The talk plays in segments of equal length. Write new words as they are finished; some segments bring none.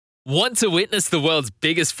Want to witness the world's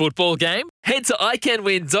biggest football game? Head to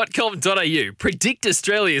iCanWin.com.au, predict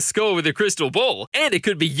Australia's score with a crystal ball, and it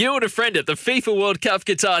could be you and a friend at the FIFA World Cup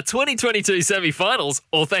Qatar 2022 semi-finals,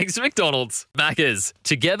 all thanks to McDonald's. Maccas,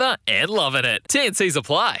 together and loving it. TNCs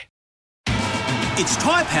apply. It's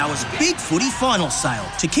Tyre Power's Big Footy Final Sale.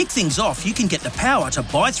 To kick things off, you can get the power to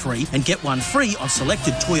buy 3 and get 1 free on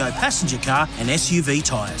selected Toyo passenger car and SUV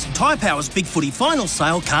tyres. Tyre Power's Big Footy Final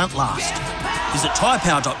Sale can't last. Visit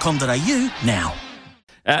tyrepower.com.au now.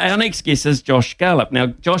 Our next guest is Josh Scarlett. Now,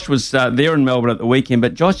 Josh was there in Melbourne at the weekend,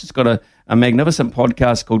 but Josh has got a magnificent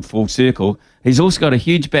podcast called Full Circle. He's also got a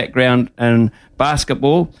huge background in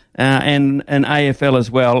basketball and in AFL as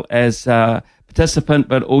well as participant,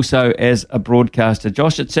 but also as a broadcaster.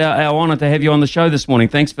 Josh, it's our honour to have you on the show this morning.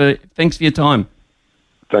 Thanks for your time.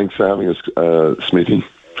 Thanks for having us, Smithy.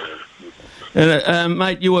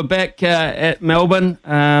 Mate, you were back at Melbourne.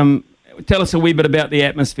 Tell us a wee bit about the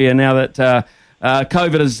atmosphere now that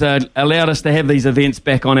COVID has allowed us to have these events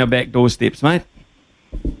back on our back doorsteps, mate.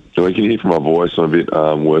 So you can hear from my voice, I'm a bit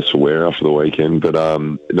worse for wear after the weekend, but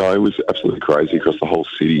no, it was absolutely crazy across the whole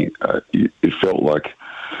city. It felt like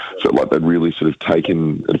they'd really sort of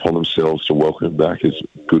taken it upon themselves to welcome it back as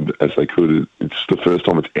good as they could. It's the first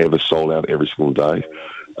time it's ever sold out every single day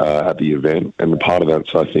at the event, and part of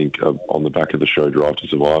that's, I think, on the back of the show Drive to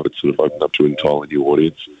Survive, it's sort of opened up to an entirely new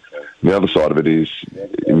audience. The other side of it is,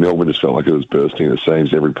 in Melbourne, just felt like it was bursting at the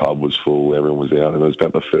seams. Every pub was full, everyone was out, and it was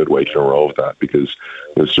about the third week in a row of that because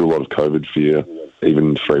there was still a lot of COVID fear.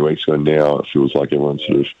 Even 3 weeks ago now, it feels like everyone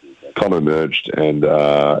sort of kind of emerged, and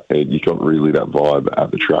you got really that vibe at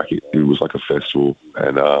the track. It was like a festival,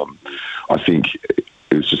 and I think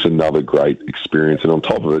it was just another great experience. And on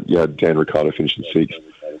top of it, you had Dan Ricciardo finishing 6th,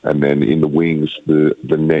 and then in the wings, the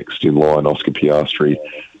next in line, Oscar Piastri,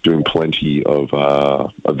 doing plenty of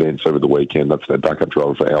events over the weekend. That's their backup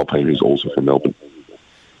driver for Alpine, who's also from Melbourne.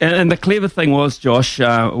 And the clever thing was, Josh,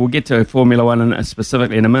 we'll get to Formula One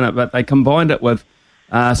specifically in a minute, but they combined it with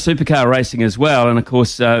supercar racing as well. And, of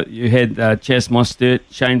course, you had Chas Mostert,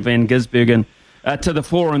 Shane Van Gisbergen to the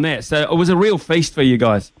fore in that. So it was a real feast for you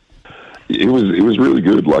guys. It was really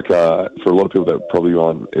good. Like for a lot of people that probably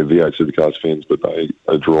aren't V8 Supercars fans, but they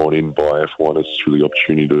are drawn in by F1, it's truly the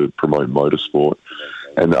opportunity to promote motorsport.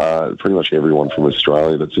 And pretty much everyone from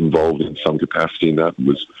Australia that's involved in some capacity in that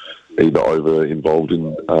was either over involved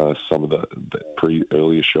in some of the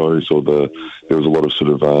earlier shows, or there was a lot of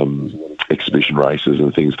sort of exhibition races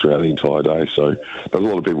and things throughout the entire day. So there was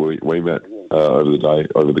a lot of people we met over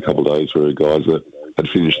the couple of days, were guys that had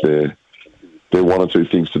finished their 1 or 2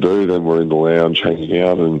 things to do, then we're in the lounge hanging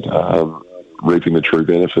out and reaping the true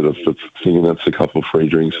benefit of thinking that's a couple of free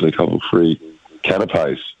drinks and a couple of free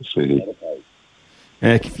canapes, Smithy.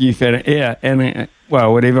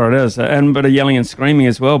 Well, whatever it is, and a bit of yelling and screaming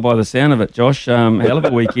as well by the sound of it, Josh. Hell of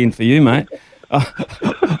a weekend for you, mate.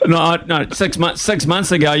 No, 6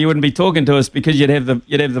 months ago you wouldn't be talking to us because you'd have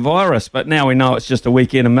the virus, but now we know it's just a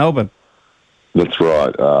weekend in Melbourne. That's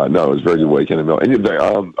right. No, it was a very good weekend in Melbourne. And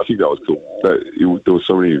I think that was cool. There were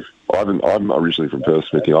so many. I'm originally from Perth,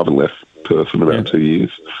 Smithy. I haven't left Perth in about 2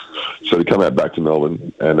 years, so to come out back to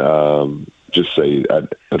Melbourne and just see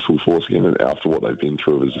at full force again, and after what they've been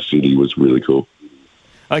through as a city, was really cool.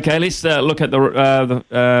 Okay, let's look at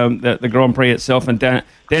the Grand Prix itself, and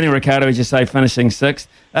Danny Ricciardo, as you say, finishing 6th.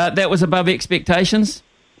 That was above expectations?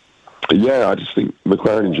 Yeah, I just think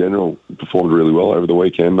McLaren in general performed really well over the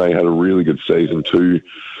weekend. They had a really good season two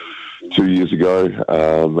years ago.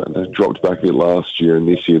 They dropped back a bit last year, and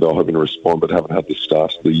this year they're hoping to respond, but haven't had the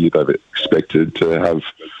start of the year they've expected. To have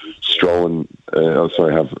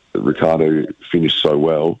have Ricciardo finish so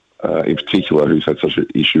well, in particular, who's had such an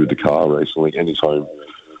issue with the car recently, and his home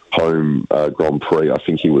Grand Prix, I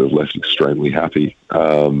think he would have left extremely happy.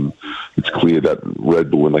 It's clear that Red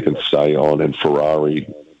Bull, when they can stay on, and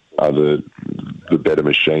Ferrari are the better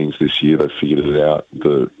machines this year. They've figured it out,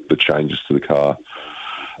 the changes to the car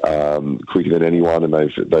quicker than anyone, and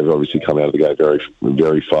they've obviously come out of the gate very,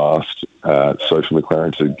 very fast. So for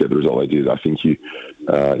McLaren to get the result they did, I think you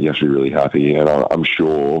have to be really happy, and I'm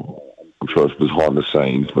sure if it was behind the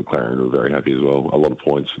scenes, McLaren were very happy as well. A lot of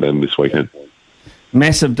points for them this weekend.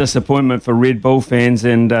 Massive disappointment for Red Bull fans,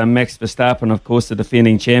 and Max Verstappen, of course, the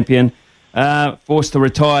defending champion, forced to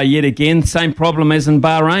retire yet again. Same problem as in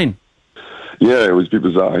Bahrain. Yeah, it was a bit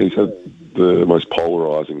bizarre. He's had the most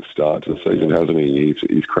polarising start to the season, hasn't he?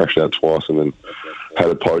 He's crashed out twice and then had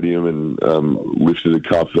a podium and lifted a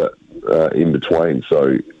cup in between.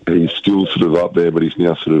 So he's still sort of up there, but he's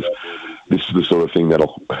now sort of, this is the sort of thing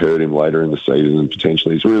that'll hurt him later in the season, and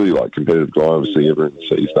potentially he's a really competitive guy. Obviously, everyone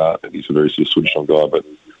sees that, and he's a very sort of switched on guy. But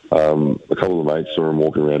A couple of the mates saw him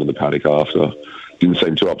walking around in the paddock after. Didn't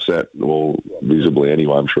seem too upset, or visibly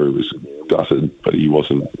anyway. I'm sure he was gutted, but he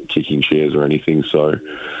wasn't kicking chairs or anything. So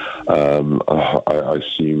I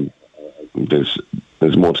assume there's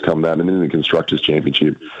more to come. That, and then in the Constructors'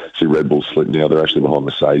 Championship, see Red Bull slip now. They're actually behind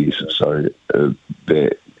Mercedes, so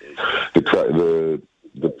the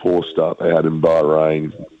poor start they had in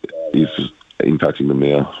Bahrain is impacting them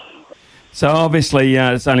now. So obviously,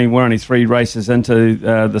 we're only 3 races into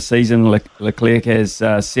the season. Leclerc has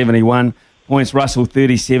 71 points, Russell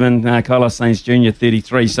 37, Carlos Sainz Jr.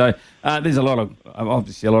 33. So there's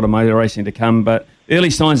obviously a lot of motor racing to come, but early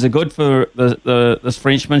signs are good for this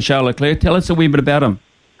Frenchman, Charles Leclerc. Tell us a wee bit about him.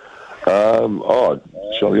 Charles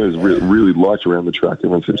is really liked around the track.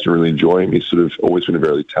 Everyone seems to really enjoy him. He's sort of always been a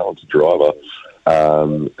very talented driver.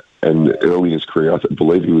 And early in his career, I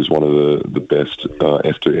believe he was one of the best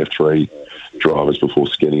F2, F3 drivers before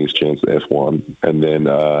getting his chance at F1. And then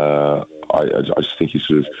I just think he's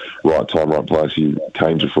sort of right time, right place. He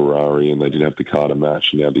came to Ferrari and they didn't have the car to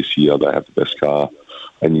match. And now this year they have the best car.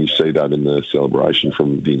 And you see that in the celebration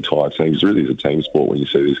from the entire team. It really is a team sport when you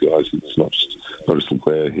see these guys. It's not just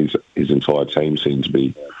Leclerc. His entire team seems to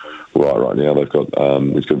be right now. They've got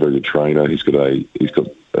he's got a very good trainer. He's got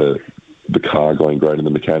the car going great in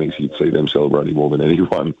the mechanics. You'd see them celebrating more than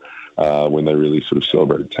anyone when they really sort of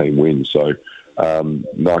celebrate a team win. So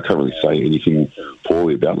no, I can't really say anything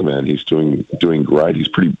poorly about the man. He's doing great. He's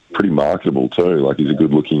pretty marketable too. Like, he's a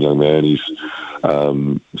good looking young man. He's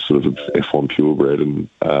sort of F1 purebred, and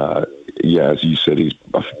as you said, he's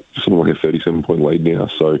something like a 37-point lead now.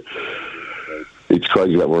 So it's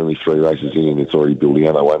crazy that we're only 3 races in and it's already building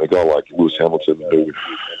out that way. And a guy like Lewis Hamilton, who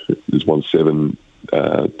has won 7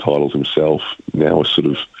 titles himself, now is sort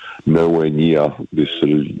of nowhere near this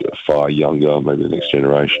sort of far younger, maybe the next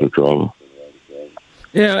generation of driver.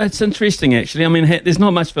 Yeah, it's interesting actually. I mean, there's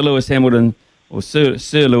not much for Lewis Hamilton or Sir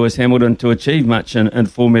Lewis Hamilton to achieve much in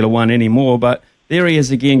Formula One anymore, but there he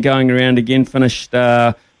is again, going around again, finished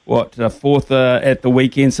fourth at the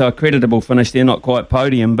weekend, so a creditable finish there, not quite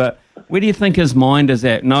podium. But where do you think his mind is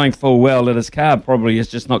at, knowing full well that his car probably is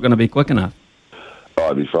just not going to be quick enough? Oh,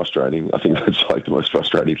 it'd be frustrating. I think that's like the most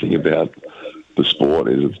frustrating thing about the sport,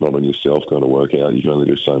 is it's not on yourself going to work out. You can only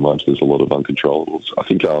do so much. There's a lot of uncontrollables. I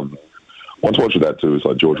think one to watch with that too is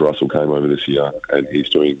like George Russell came over this year and he's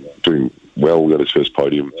doing well. We got his first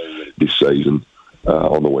podium this season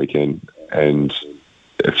on the weekend, and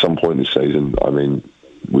at some point this season, I mean,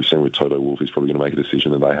 we've seen with Toto Wolff, he's probably going to make a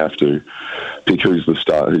decision that they have to pick who's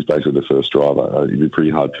basically the first driver. It'd be a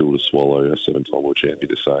pretty hard pill to swallow, a 7-time world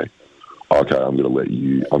champion, to say, okay, I'm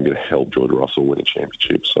going to help George Russell win a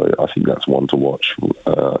championship. So I think that's one to watch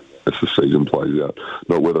as the season plays out.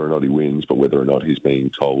 Not whether or not he wins, but whether or not he's being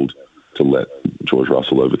told to let George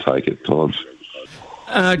Russell overtake at times.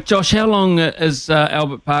 Josh, how long is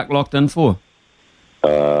Albert Park locked in for?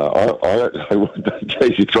 You're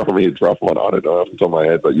throwing me a rough one. I don't know off the top of my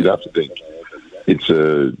head, but you'd have to think it's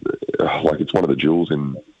one of the jewels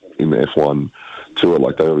in the F1 tour.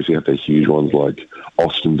 Like, they obviously have their huge ones. Like,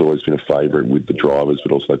 Austin's always been a favourite with the drivers,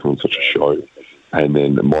 but also they put on such a show. And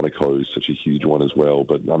then Monaco is such a huge one as well.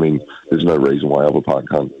 But I mean, there's no reason why Albert Park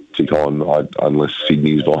can't tick on unless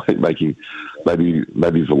Sydney's maybe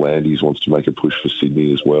Volandis wants to make a push for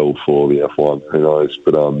Sydney as well for the F1. Who knows?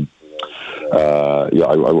 But I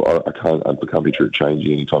can't picture it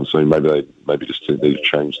changing anytime soon. Maybe just need to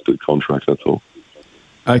change the contract. That's all.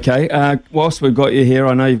 Okay. Whilst we've got you here,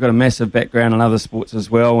 I know you've got a massive background in other sports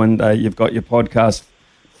as well, and you've got your podcast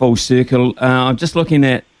Full Circle. I'm just looking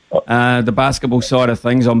at the basketball side of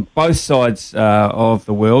things on both sides of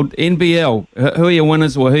the world. NBL, who are your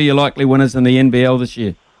winners, or who are your likely winners in the NBL this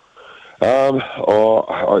year?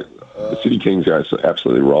 The City Kings are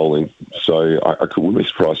absolutely rolling, so I wouldn't be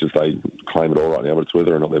surprised if they claim it all right now, but it's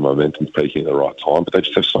whether or not their momentum's peaking at the right time. But they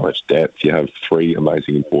just have so much depth. You have 3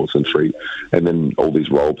 amazing imports and then all these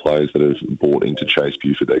role players that have bought into Chase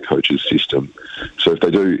Buford, their coach's system. So if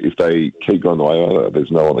they keep going the way, there's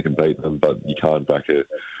no one that can beat them, but you can't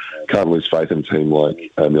lose faith in a team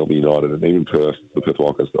like Melbourne United and even Perth, the Perth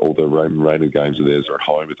Wildcats. All the rain games of theirs are at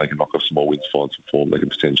home. If they can knock off some more wins, find some form, they can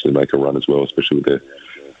potentially make a run as well, especially with their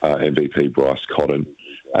MVP Bryce Cotton.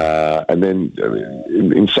 And then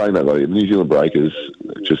in saying that, though, the New Zealand Breakers,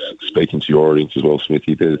 just speaking to your audience as well,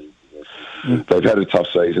 Smithy, they've had a tough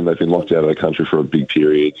season. They've been locked out of the country for a big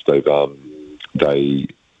period. They've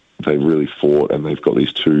really fought, and they've got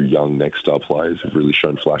these 2 young next star players who've really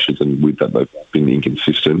shown flashes, and with that they've been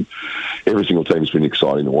inconsistent. Every single team's been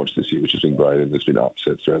exciting to watch this year, which has been great, and there's been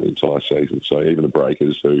upsets throughout the entire season. So even the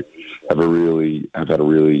Breakers, who have had a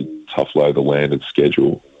really tough lay of the land and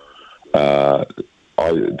schedule, I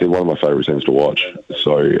they're one of my favourite teams to watch.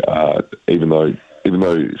 So even though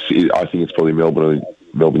I think it's probably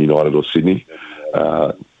Melbourne United or Sydney,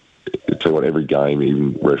 I tell you what, every game,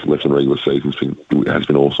 even left in regular season, has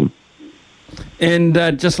been awesome. And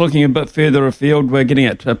just looking a bit further afield, we're getting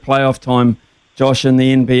at playoff time, Josh, in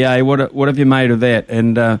the NBA. What have you made of that?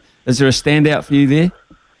 And is there a standout for you there?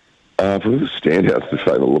 Probably the standout is the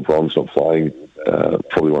fact that LeBron's not playing.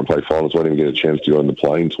 Probably won't play finals. Won't even get a chance to go in the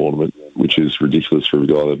playing tournament, which is ridiculous for a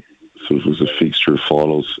guy that sort of was a fixture of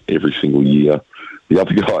finals every single year. The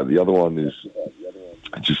other one is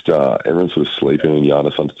just everyone's sort of sleeping on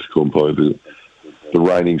Giannis Antetokounmpo, the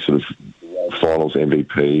reigning sort of finals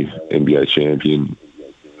MVP, NBA champion.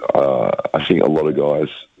 I think a lot of guys,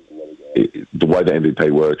 the way the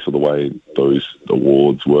MVP works or the way those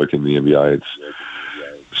awards work in the NBA, it's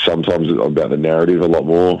sometimes about the narrative a lot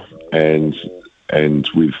more. And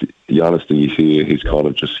with Giannis, you hear he's kind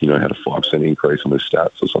of just, had a 5% increase on his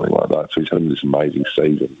stats or something like that. So he's having this amazing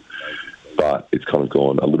season. But it's kind of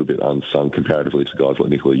gone a little bit unsung comparatively to guys like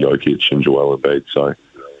Nikola Jokic and Joel Embiid. So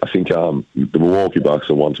I think the Milwaukee Bucks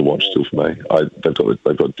are one to watch still for me.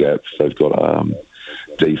 They've got depth, they've got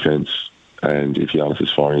defense, and if Giannis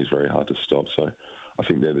is firing, he's very hard to stop. So I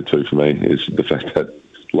think they're the two for me. Is the fact that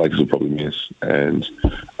Lakers will probably miss, and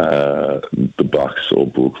the Bucks or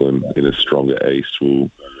Brooklyn in a stronger East will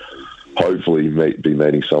hopefully be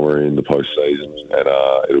meeting somewhere in the postseason, and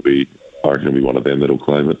I reckon it'll be one of them that'll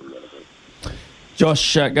claim it.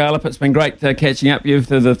 Josh Garlip, it's been great catching up with you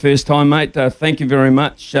for the first time, mate. Thank you very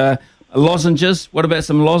much. Lozenges, what about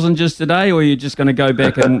some lozenges today, or are you just going to go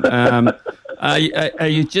back and are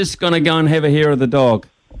you just going to go and have a hair of the dog?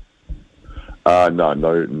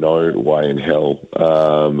 No way in hell.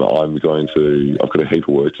 I've got a heap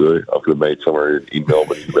of work to do. I've got to meet somewhere in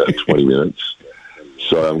Melbourne in about 20 minutes.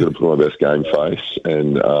 So I'm going to put on my best game face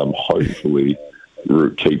and hopefully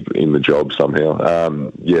keep in the job somehow.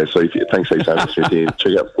 So thanks for so much, Smithy.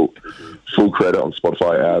 Check out Full Credit on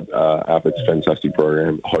Spotify app. It's a fantastic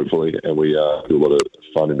program, hopefully, and we do a lot of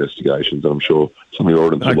fun investigations, and I'm sure some of your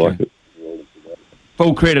audience will like it.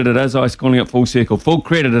 Full credit it is. I was calling it Full Circle. Full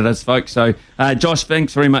credit it is, folks. So, Josh,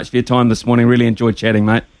 thanks very much for your time this morning. Really enjoyed chatting,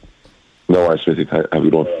 mate. No worries, Smithy. Have a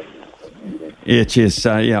good one. Yeah, cheers.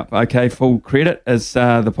 Okay, Full Credit is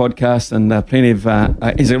the podcast, and plenty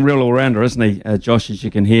of... he's a real all-rounder, isn't he, Josh, as you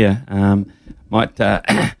can hear. Might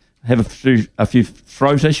have a few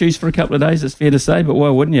throat issues for a couple of days, it's fair to say, but why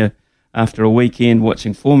wouldn't you, after a weekend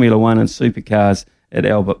watching Formula One and supercars at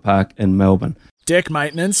Albert Park in Melbourne? Deck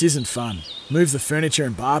maintenance isn't fun. Move the furniture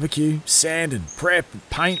and barbecue, sand and prep,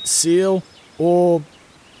 paint, seal, or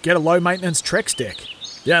get a low-maintenance Trex deck.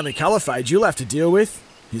 The only colour fade you'll have to deal with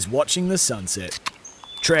is watching the sunset.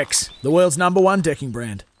 Trex, the world's #1 decking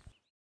brand.